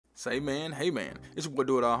Say man, hey man, it's your boy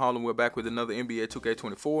Do It All Harlem. We're back with another NBA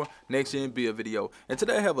 2K24 next gen build video, and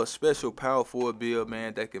today I have a special power forward build,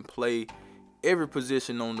 man, that can play every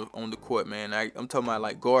position on the court, man. I'm talking about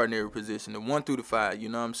like guarding every position, the 1 through the 5. You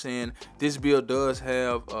know what I'm saying? This build does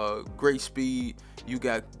have great speed. You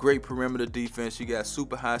got great perimeter defense. You got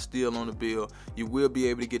super high steal on the build. You will be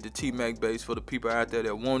able to get the T-Mac base for the people out there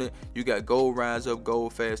that want it. You got gold rise up,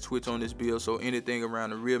 gold fast twitch on this build, so anything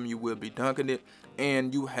around the rim you will be dunking it.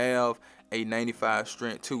 And you have a 95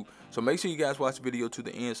 strength too. So make sure you guys watch the video to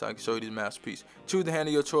the end so I can show you this masterpiece. Choose the handle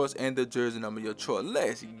of your choice and the jersey number of your choice.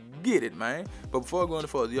 Let's get it, man. But before I go any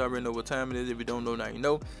further, you already know what time it is. If you don't know, now you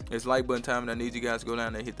know. It's like button time, and I need you guys to go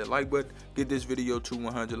down there and hit that like button. Get this video to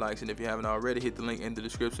 100 likes, and if you haven't already, hit the link in the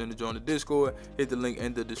description to join the Discord. Hit the link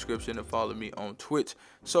in the description and follow me on Twitch.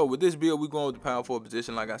 So with this build, we're going with the power forward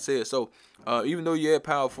position, like I said. So even though you're at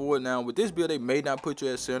power forward now, with this build, they may not put you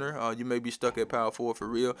at center. You may be stuck at power forward for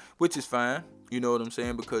real, which is fine. You know what I'm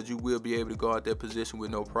saying? Because you will be able to guard that position with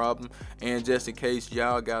no problem. And just in case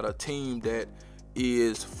y'all got a team that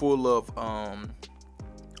is full of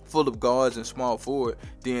guards and small forward,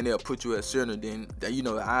 then they'll put you at center. Then you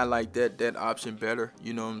know, I like that option better.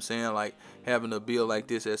 You know what I'm saying? Like having a build like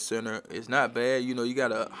this at center is not bad. You know, you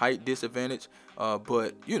got a height disadvantage,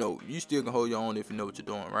 but you know, you still can hold your own if you know what you're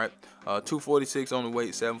doing, right? 246 on the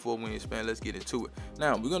weight, 7'4" wingspan. Let's get into it.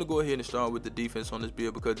 Now we're gonna go ahead and start with the defense on this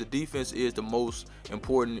build, because the defense is the most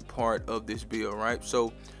important part of this build, right?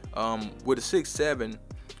 So with a 6'7",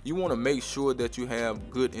 you want to make sure that you have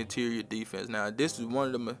good interior defense. Now this is one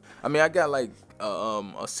of them. I mean, I got like a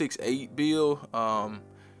 6'8" build.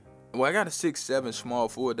 Well, I got a 6'7" small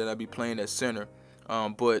forward that I be playing at center,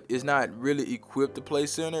 but it's not really equipped to play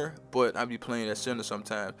center, but I be playing at center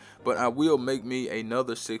sometimes. But I will make me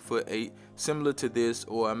another 6'8" similar to this,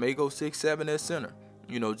 or I may go 6'7" at center,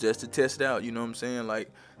 you know, just to test it out. You know what I'm saying? Like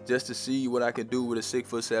just to see what I can do with a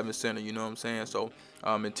 6'7" center. You know what I'm saying? So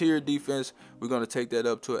interior defense, we're gonna take that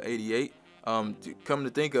up to an 88. Come to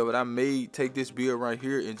think of it, I may take this build right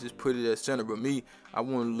here and just put it at center, but me, I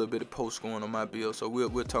want a little bit of post scoring on my build, so we'll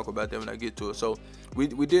talk about that when I get to it. So we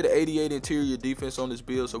did an 88 interior defense on this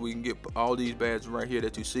build, so we can get all these badges right here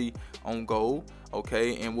that you see on gold,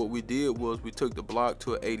 okay? And what we did was we took the block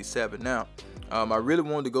to an 87. Now I really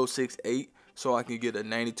wanted to go 6'8", so I can get a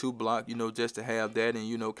 92 block, you know, just to have that and,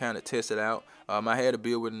 you know, kind of test it out. I had a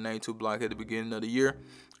build with a 92 block at the beginning of the year,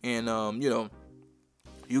 and you know,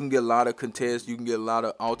 you can get a lot of contests, you can get a lot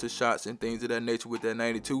of alter shots and things of that nature with that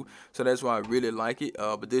 92, so that's why I really like it.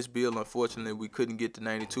 But this build, unfortunately, we couldn't get to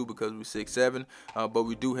 92 because we're 6'7", but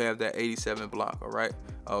we do have that 87 block, all right?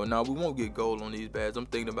 Now we won't get gold on these badges. I'm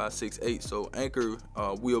thinking about 6'8", so anchor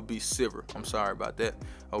will be silver. I'm sorry about that.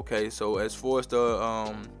 Okay, so as far as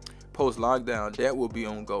the post lockdown, that will be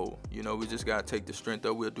on gold. You know, we just gotta take the strength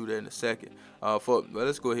up. We'll do that in a second. But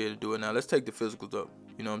let's go ahead and do it now. Let's take the physicals up.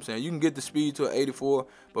 You know what I'm saying? You can get the speed to an 84,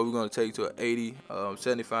 but we're gonna take to an 80,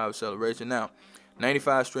 75 acceleration. Now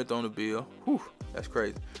 95 strength on the build. Whew, that's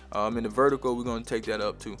crazy. In the vertical, we're gonna take that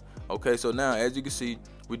up too. Okay, so now as you can see,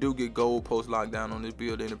 we do get gold post lockdown on this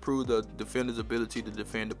build, and improve the defender's ability to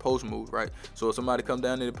defend the post move, right? So if somebody come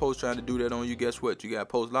down in the post trying to do that on you, guess what? You got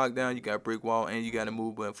post lockdown, you got brick wall, and you got a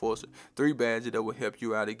move enforcer. 3 badges that will help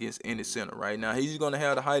you out against any center, right? Now he's gonna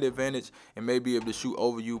have the height advantage and may be able to shoot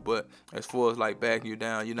over you, but as far as like backing you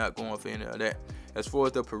down, you're not going for any of that. As far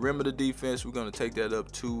as the perimeter defense, we're gonna take that up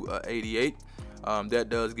to 88. That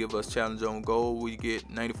does give us challenge on gold. We get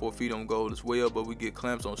 94 feet on gold as well, but we get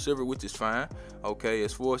clamps on silver, which is fine. Okay,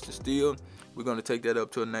 as far as the steal, we're going to take that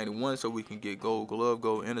up to a 91 so we can get gold glove,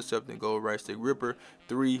 gold intercept, and gold right stick ripper.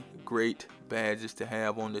 3 great badges to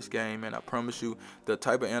have on this game, and I promise you the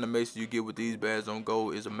type of animation you get with these badges on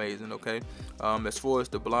gold is amazing. Okay, as far as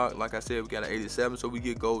the block, like I said, we got an 87, so we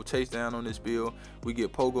get gold chase down on this build. We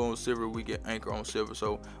get pogo on silver, we get anchor on silver.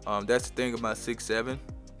 So that's the thing about 6'7".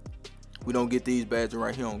 We don't get these badges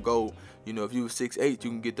right here on gold. You know, if you were 6'8",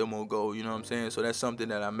 you can get them on gold. You know what I'm saying? So that's something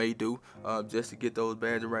that I may do just to get those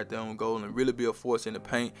badges right there on gold and really be a force in the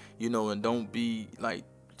paint, you know, and don't be like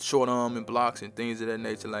short arm and blocks and things of that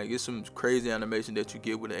nature. Like, it's some crazy animation that you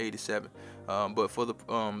get with an 87. But for the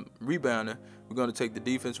rebounder, we're going to take the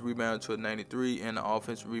defensive rebounder to a 93, and the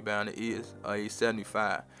offensive rebounder is a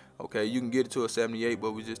 75. Okay, you can get it to a 78,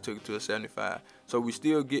 but we just took it to a 75. So we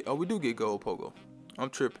still get, we do get gold pogo.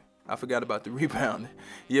 I'm tripping. I forgot about the rebound.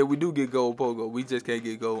 Yeah, we do get gold pogo. We just can't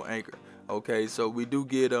get gold anchor. Okay, so we do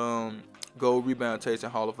get gold rebound chasing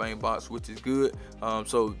Hall of Fame box, which is good.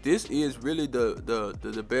 So this is really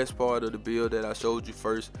the best part of the build that I showed you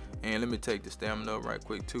first. And let me take the stamina up right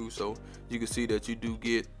quick too, so you can see that you do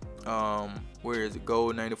get where is it,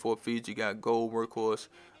 gold 94 feet. You got gold workhorse,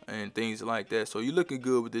 and things like that. So you're looking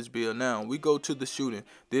good with this build. Now we go to the shooting.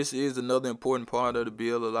 This is another important part of the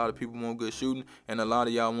build. A lot of people want good shooting, and a lot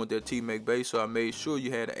of y'all want their T-Mac base. So I made sure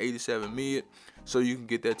you had an 87 mid, so you can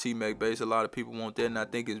get that T-Mac base. A lot of people want that, and I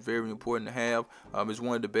think it's very important to have. It's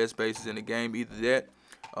one of the best bases in the game. Either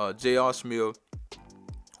that, J.R. Smith,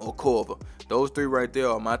 or Corva. Those three right there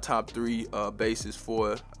are my top three bases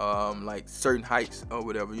for like certain heights or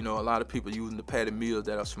whatever. You know, a lot of people using the Patty Mills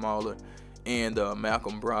that are smaller, and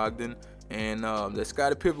Malcolm Brogdon, and the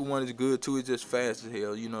Scottie Pippen one is good too. It's just fast as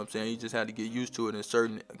hell. You know what I'm saying? You just have to get used to it in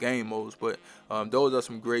certain game modes. But those are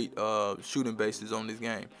some great shooting bases on this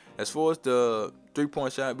game. As far as the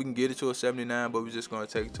 3-point shot, we can get it to a 79, but we're just going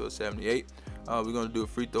to take it to a 78. We're going to do a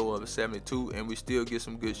free throw of a 72, and we still get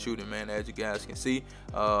some good shooting, man, as you guys can see.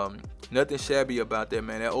 Nothing shabby about that,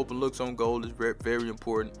 man. That open looks on goal is very, very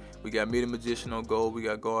important. We got mid magician on goal. We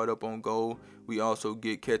got guard up on goal. We also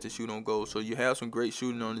get catch and shoot on goal. So you have some great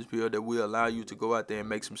shooting on this build that will allow you to go out there and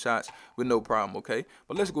make some shots with no problem, okay?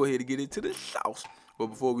 But let's go ahead and get into the sauce. But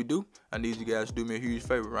before we do, I need you guys to do me a huge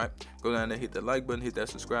favor, right? Go down there, hit that like button, hit that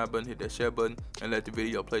subscribe button, hit that share button, and let the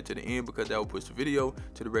video play to the end, because that will push the video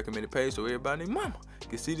to the recommended page so everybody and mama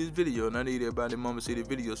can see this video. And I need everybody and mama to see the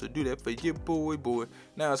video, so do that for your boy.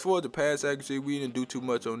 Now, as far as the pass accuracy, we didn't do too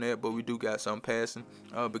much on that, but we do got some passing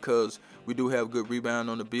because we do have good rebound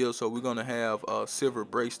on the build. So we're going to have a silver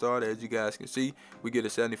break start. As you guys can see, we get a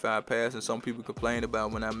 75 pass, and some people complain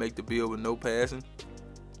about when I make the build with no passing.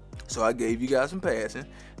 So I gave you guys some passing.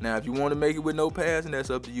 Now, if you want to make it with no passing, that's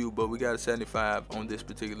up to you. But we got a 75 on this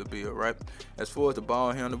particular build, right? As far as the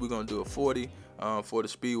ball handle, we're going to do a 40. For the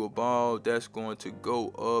speed with ball, that's going to go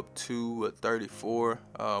up to a 34,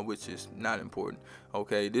 which is not important.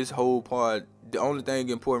 Okay, this whole part, the only thing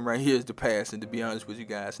important right here is the passing, to be honest with you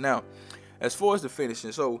guys. Now, as far as the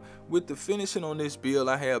finishing, so with the finishing on this build,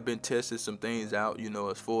 I have been testing some things out, you know,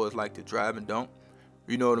 as far as like the drive and dunk.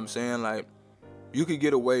 You know what I'm saying? Like, you could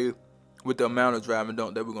get away with the amount of drive and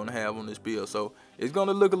dunk that we're going to have on this build. So it's going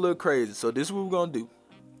to look a little crazy. So this is what we're going to do.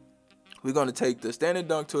 We're going to take the standing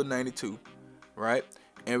dunk to a 92, right?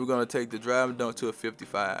 And we're going to take the drive and dunk to a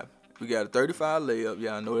 55. We got a 35 layup.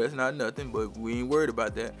 Yeah, I know that's not nothing, but we ain't worried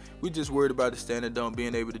about that. We just worried about the standing dunk,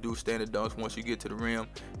 being able to do standing dunks once you get to the rim.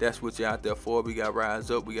 That's what you're out there for. We got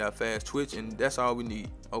rise up, we got fast twitch, and that's all we need,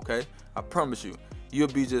 okay? I promise you, you'll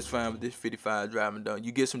be just fine with this 55 drive and dunk.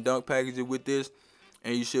 You get some dunk packages with this,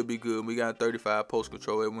 and you should be good. We got 35 post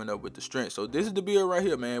control. It went up with the strength. So this is the build right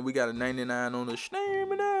here, man. We got a 99 on the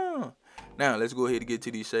stamina. Now, let's go ahead and get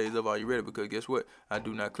to these shades of Are You Ready? Because guess what? I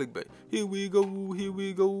do not clickbait. Here we go, here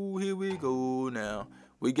we go, here we go. Now,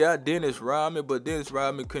 we got Dennis Rodman, but Dennis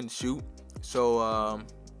Rodman couldn't shoot. So,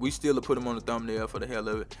 we still put him on the thumbnail for the hell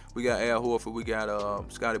of it. We got Al Horford. We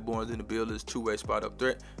got Scotty Barnes in the build. This two-way spot up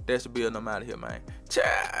threat. That's the build. I'm out of here, man.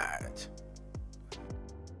 Charge!